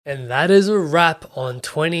And that is a wrap on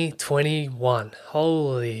 2021.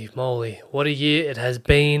 Holy moly, what a year it has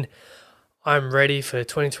been. I'm ready for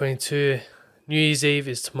 2022. New Year's Eve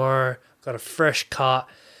is tomorrow. Got a fresh cut,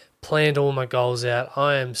 planned all my goals out.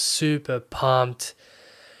 I am super pumped.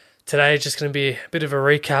 Today is just going to be a bit of a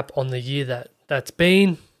recap on the year that's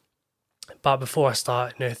been. But before I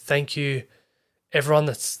start, thank you everyone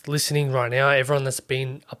that's listening right now, everyone that's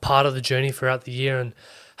been a part of the journey throughout the year and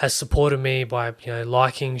has supported me by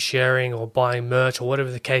liking, sharing, or buying merch or whatever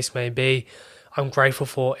the case may be. I'm grateful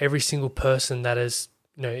for every single person that is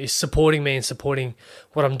supporting me and supporting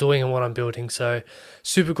what I'm doing and what I'm building. So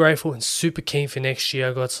super grateful and super keen for next year.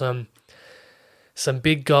 I got some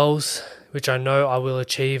big goals which I know I will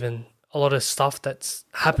achieve, and a lot of stuff that's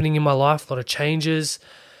happening in my life, a lot of changes,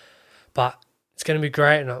 but it's going to be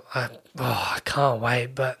great, and I can't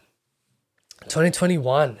wait. But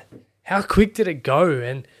 2021, how quick did it go?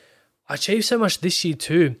 And I achieved so much this year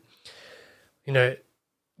too.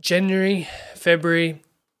 January, February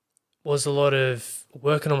was a lot of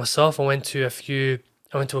working on myself. I went to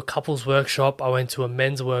a couples workshop. I went to a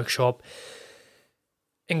men's workshop.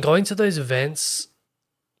 And going to those events,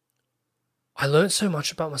 I learned so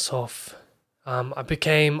much about myself. I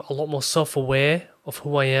became a lot more self-aware of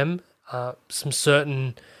who I am. Some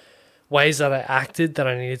certain ways that I acted that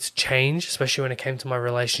I needed to change, especially when it came to my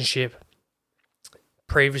relationship.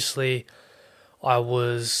 Previously, I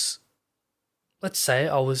was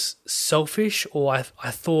selfish, or I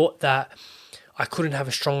thought that I couldn't have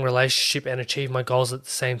a strong relationship and achieve my goals at the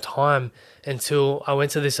same time, until I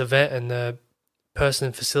went to this event and the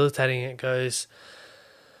person facilitating it goes,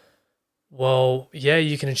 well, yeah,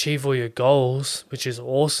 you can achieve all your goals, which is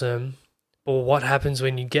awesome, but what happens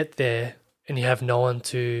when you get there and you have no one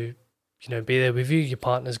to be there with you? Your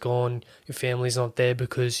partner's gone, your family's not there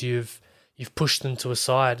because you've pushed them to a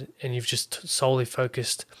side and you've just solely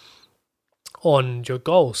focused on your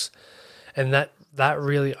goals. And that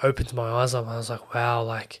really opened my eyes up. I was like,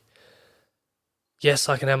 wow, yes,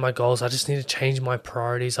 I can have my goals. I just need to change my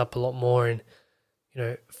priorities up a lot more and,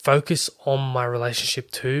 focus on my relationship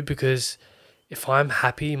too, because if I'm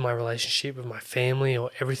happy in my relationship with my family or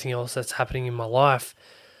everything else that's happening in my life,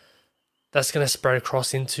 that's going to spread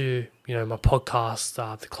across into, my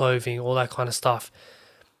podcast, the clothing, all that kind of stuff.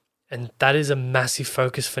 And that is a massive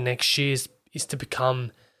focus for next year is to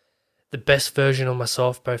become the best version of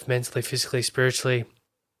myself, both mentally, physically, spiritually,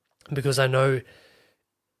 because I know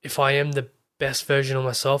if I am the best version of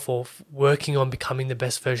myself, or working on becoming the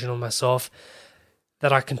best version of myself,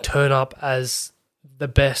 that I can turn up as the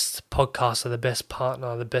best podcaster, the best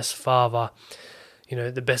partner, the best father,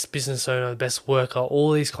 the best business owner, the best worker,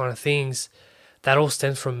 all these kind of things. That all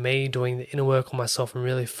stems from me doing the inner work on myself and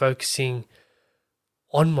really focusing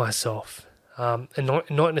on myself, and not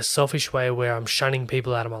in a selfish way where I'm shunning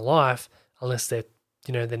people out of my life unless they're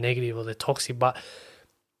they're negative or they're toxic, but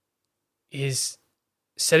is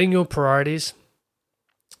setting your priorities,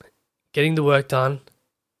 getting the work done,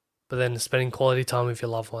 but then spending quality time with your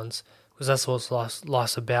loved ones, because that's what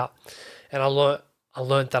life's about. And I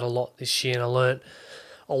learned that a lot this year, and I learned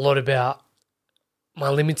a lot about my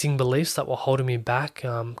limiting beliefs that were holding me back,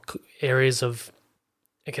 areas of,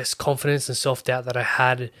 I guess, confidence and self-doubt that I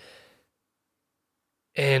had,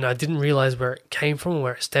 and I didn't realize where it came from,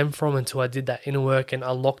 where it stemmed from, until I did that inner work and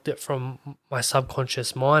unlocked it from my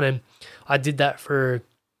subconscious mind. And I did that for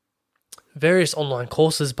various online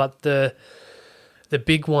courses, but the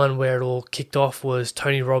big one where it all kicked off was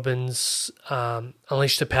Tony Robbins'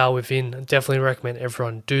 Unleash the Power Within. I definitely recommend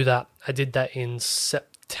everyone do that. I did that in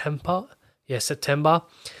September.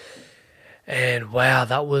 And wow,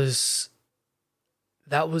 that was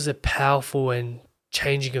a powerful and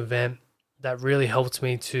changing event that really helped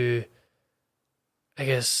me to, I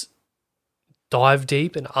guess, dive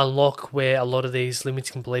deep and unlock where a lot of these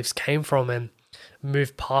limiting beliefs came from and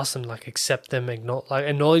move past them, accept them,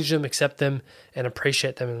 acknowledge them, accept them, and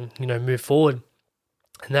appreciate them, and move forward.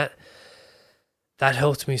 And that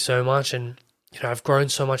helped me so much. And I've grown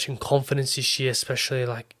so much in confidence this year, especially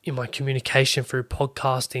in my communication through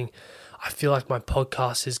podcasting. I feel like my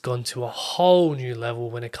podcast has gone to a whole new level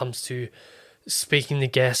when it comes to speaking to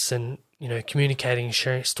guests and communicating,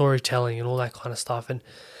 sharing, storytelling, and all that kind of stuff. And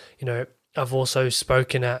I've also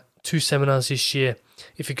spoken at 2 seminars this year.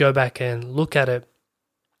 If you go back and look at it,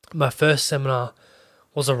 my first seminar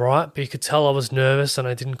was alright, but you could tell I was nervous and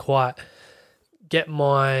I didn't quite get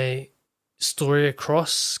my story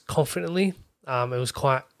across confidently. It was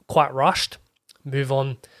quite rushed. Move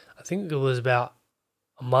on. I think it was about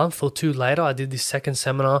a month or two later, I did this second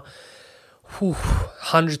seminar.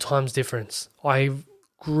 100 times difference. I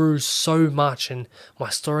grew so much and my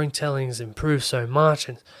storytelling's improved so much.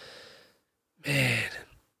 And man,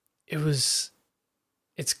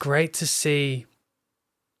 it's great to see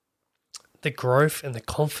the growth and the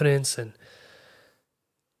confidence and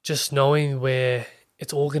just knowing where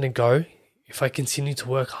it's all going to go if I continue to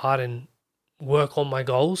work hard and work on my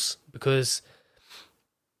goals, because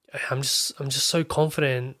I'm just so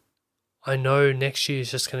confident. I know next year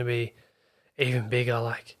is just going to be even bigger.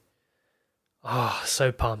 Like,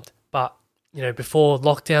 so pumped. But, before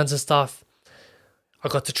lockdowns and stuff, I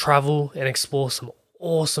got to travel and explore some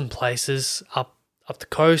awesome places up the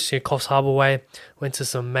coast, Coffs Harbour way. Went to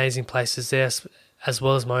some amazing places there, as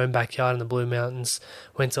well as my own backyard in the Blue Mountains.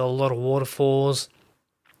 Went to a lot of waterfalls,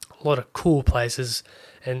 a lot of cool places.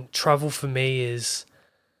 And travel for me is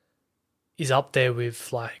up there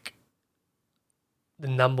with like the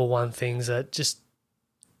number one things that just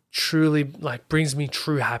truly like brings me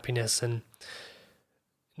true happiness. And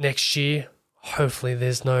next year, hopefully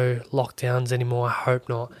there's no lockdowns anymore. I hope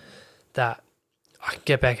not. That I can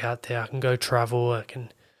get back out there. I can go travel. I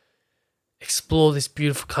can explore this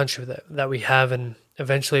beautiful country that we have, and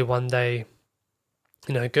eventually one day,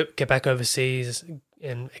 get back overseas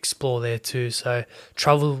and explore there too. So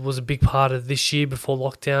travel was a big part of this year before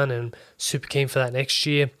lockdown, and super keen for that next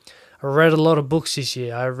year. I read a lot of books this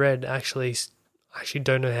year. I read I actually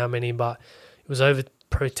don't know how many, but it was over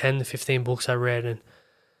probably 10 to 15 books I read, and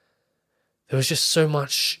there was just so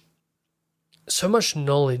much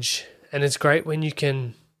knowledge. And it's great when you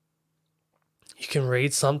can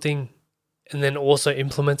read something and then also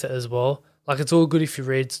implement it as well. Like, it's all good if you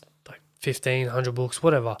read like 15, 100 books,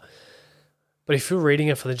 whatever. But if you're reading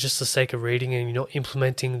it for just the sake of reading and you're not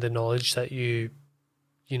implementing the knowledge that you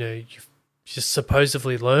just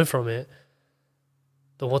supposedly learn from it,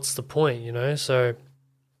 then what's the point, So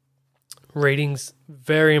reading's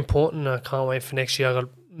very important. I can't wait for next year. I got a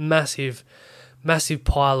massive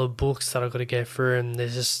pile of books that I've got to get through, and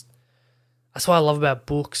that's what I love about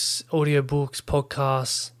books, audiobooks,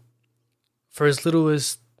 podcasts. For as little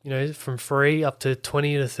as, from free up to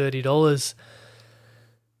 $20 to $30,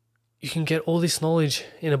 you can get all this knowledge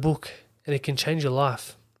in a book, and it can change your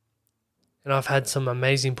life. And I've had some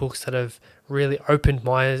amazing books that have really opened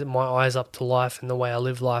my eyes up to life and the way I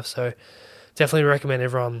live life. So definitely recommend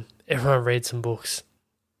everyone read some books.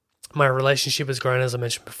 My relationship has grown, as I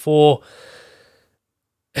mentioned before.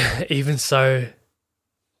 Even so,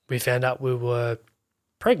 we found out we were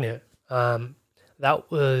pregnant. That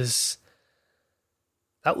was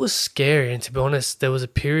scary, and to be honest, there was a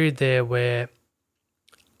period there where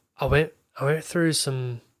I went through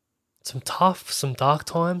some dark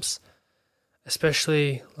times,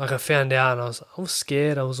 especially like I found out, and I was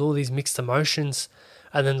scared. I was all these mixed emotions,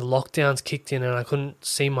 and then the lockdowns kicked in, and I couldn't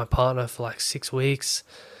see my partner for like 6 weeks,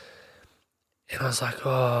 and I was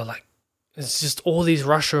like, it's just all these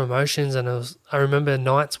rush of emotions. And I remember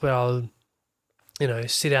nights where I would,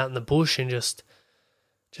 sit out in the bush and just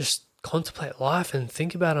contemplate life and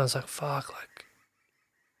think about it. I was like, fuck, like,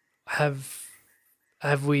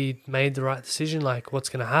 have we made the right decision? Like, what's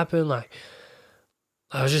going to happen? Like,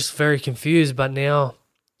 I was just very confused. But now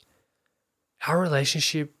our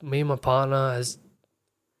relationship, me and my partner,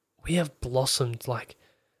 we have blossomed. Like,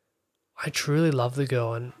 I truly love the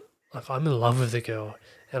girl, and like, I'm in love with the girl,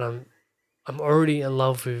 and I'm already in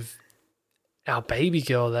love with our baby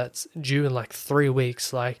girl that's due in like 3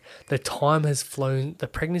 weeks. Like, the time has flown. The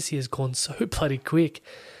pregnancy has gone so bloody quick.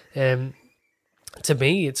 And to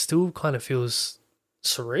me, it still kind of feels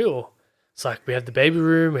surreal. It's like, we have the baby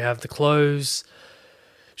room, we have the clothes.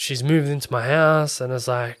 She's moved into my house, and it's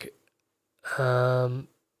like,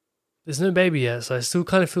 there's no baby yet. So I still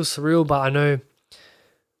kind of feel surreal, but I know,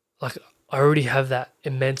 like, I already have that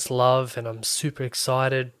immense love, and I'm super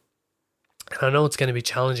excited. And I know it's going to be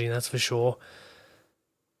challenging, that's for sure.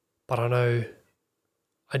 But I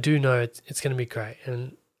do know it's going to be great.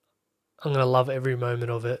 And I'm going to love every moment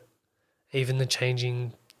of it, even the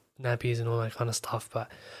changing nappies and all that kind of stuff. But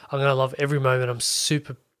I'm going to love every moment. I'm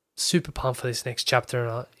super, super pumped for this next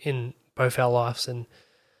chapter in both our lives. And,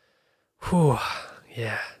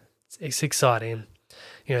 it's exciting.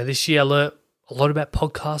 This year I learned a lot about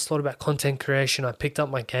podcasts, a lot about content creation. I picked up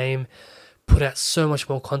my game, put out so much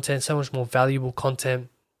more content, so much more valuable content.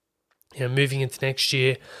 Moving into next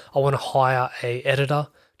year, I want to hire a editor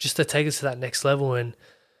just to take us to that next level, and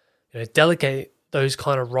delegate those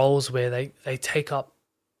kind of roles where they take up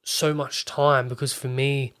so much time, because for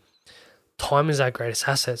me, time is our greatest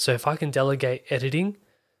asset. So if I can delegate editing,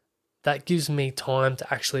 that gives me time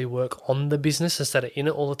to actually work on the business instead of in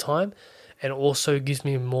it all the time, and also gives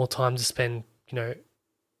me more time to spend,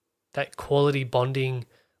 that quality bonding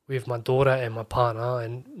with my daughter and my partner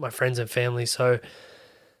and my friends and family. So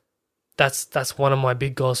that's one of my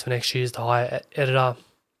big goals for next year, is to hire an editor.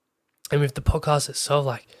 And with the podcast itself,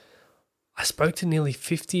 like, I spoke to nearly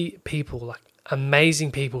 50 people, like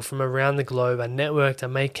amazing people from around the globe. I networked, I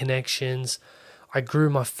made connections, I grew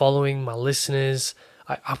my following, my listeners.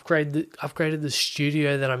 I upgraded the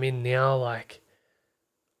studio that I'm in now. Like,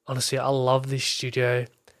 honestly, I love this studio.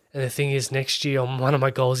 And the thing is, next year, one of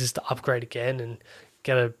my goals is to upgrade again and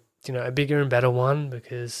get a bigger and better one,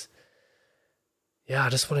 because I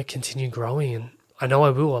just want to continue growing, and I know I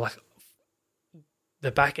will. Like,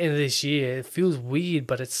 the back end of this year, it feels weird,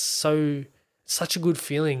 but it's such a good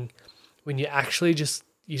feeling when you actually just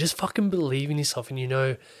fucking believe in yourself, and you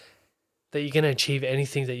know that you're going to achieve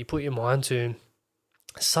anything that you put your mind to.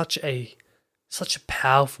 Such a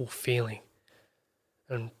powerful feeling,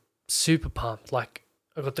 and super pumped. Like,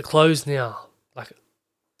 I've got the clothes now, like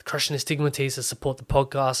the Crushing the Stigma tees to support the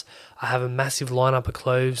podcast. I have a massive lineup of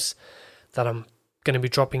clothes that I'm going to be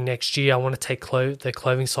dropping next year. I want to take the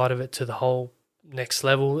clothing side of it to the whole next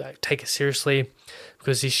level. I take it seriously,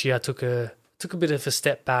 because this year I took a bit of a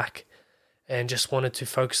step back and just wanted to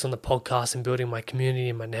focus on the podcast and building my community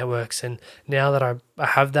and my networks. And now that I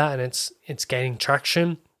have that and it's gaining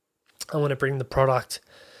traction, I want to bring the product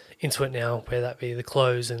into it now, whether that be the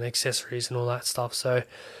clothes and the accessories and all that stuff. So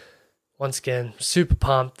once again, super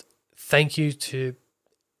pumped. Thank you to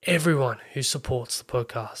everyone who supports the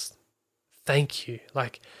podcast. Thank you.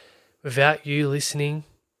 Like, without you listening,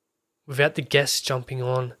 without the guests jumping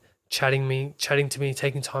on, chatting to me,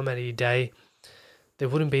 taking time out of your day, there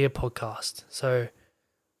wouldn't be a podcast. So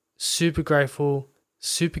super grateful,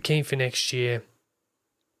 super keen for next year.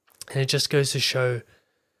 And it just goes to show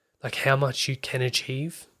like how much you can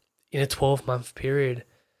achieve in a 12-month period.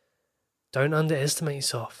 Don't underestimate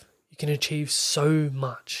yourself. You can achieve so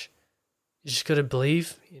much. You just got to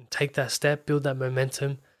believe and take that step, build that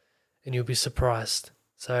momentum, and you'll be surprised.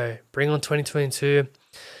 So bring on 2022.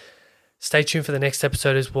 Stay tuned for the next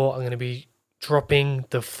episode as well. I'm going to be dropping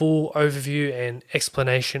the full overview and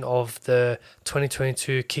explanation of the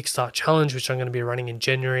 2022 Kickstart Challenge, which I'm going to be running in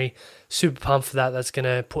January. Super pumped for that. That's going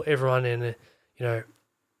to put everyone in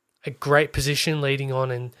a great position leading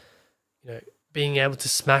on, and being able to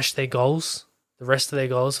smash their goals, the rest of their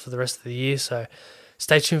goals for the rest of the year. So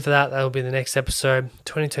stay tuned for that. That'll be the next episode.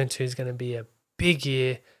 2022 is going to be a big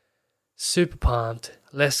year. Super pumped.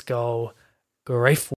 Let's go. Grateful.